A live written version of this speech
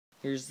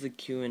Here's the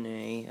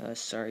Q&A.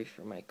 Sorry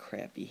for my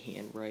crappy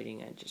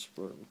handwriting. I just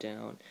wrote them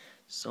down.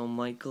 So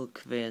Michael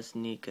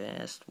Kvasnika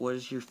asked, "What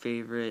is your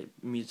favorite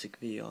music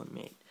video I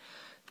made?"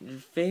 Your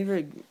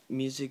favorite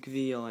music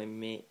video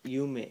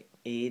you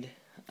made?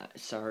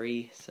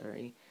 Sorry,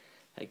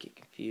 I get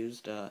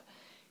confused.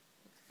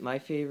 My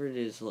favorite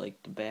is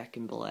like the Back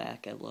in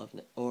Black. I love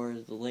it. Or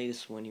the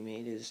latest one you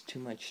made is Too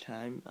Much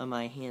Time on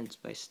My Hands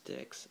by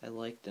Styx. I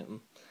like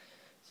them.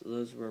 So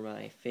those were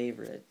my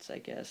favorites, I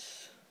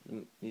guess.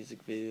 The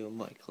music video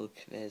Michael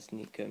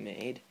Kvasnika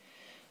made.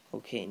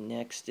 Okay,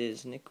 next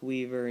is Nick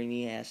Weaver, and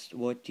he asked,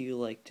 "What do you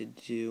like to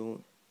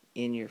do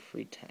in your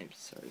free time?"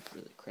 Sorry for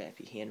the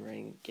crappy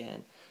handwriting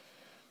again.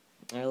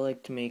 I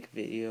like to make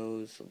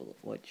videos of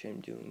what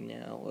I'm doing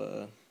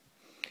now.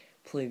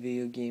 Play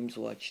video games,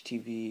 watch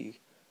TV,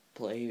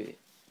 play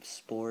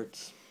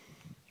sports,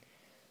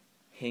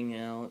 hang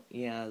out.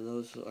 Yeah,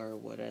 those are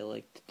what I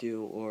like to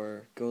do,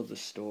 or go to the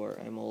store.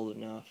 I'm old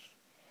enough.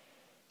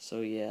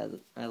 So yeah,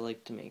 I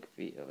like to make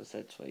videos.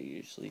 That's what I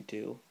usually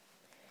do.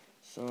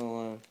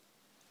 So,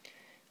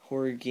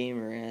 Horror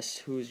Gamer asks,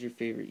 "Who is your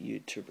favorite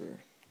YouTuber?"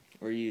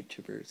 Or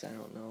YouTubers, I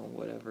don't know,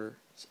 whatever.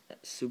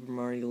 Super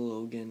Mario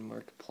Logan,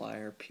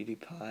 Markiplier,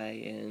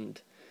 PewDiePie,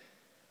 and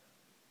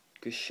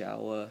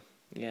Gushawa.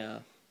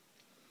 Yeah.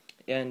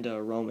 And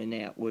Roman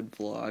Atwood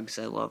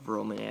vlogs. I love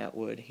Roman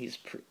Atwood.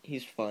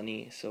 He's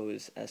funny. So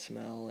is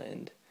SML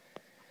and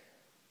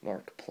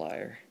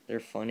Markiplier. They're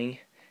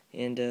funny.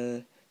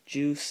 And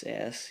Juice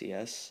asks,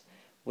 yes,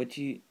 what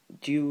do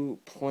you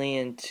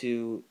plan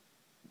to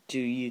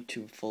do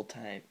YouTube full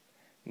time?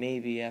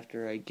 Maybe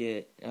after I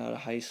get out of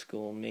high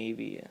school,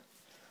 maybe,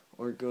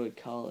 or go to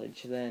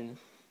college. Then,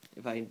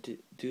 if I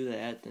do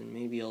that, then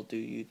maybe I'll do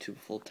YouTube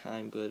full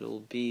time. But it'll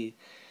be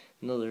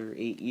another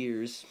 8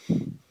 years,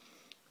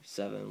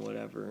 7,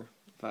 whatever,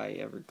 if I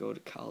ever go to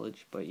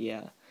college. But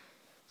yeah,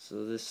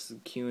 so this is the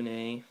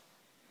Q&A,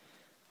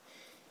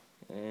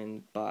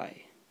 and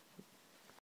bye.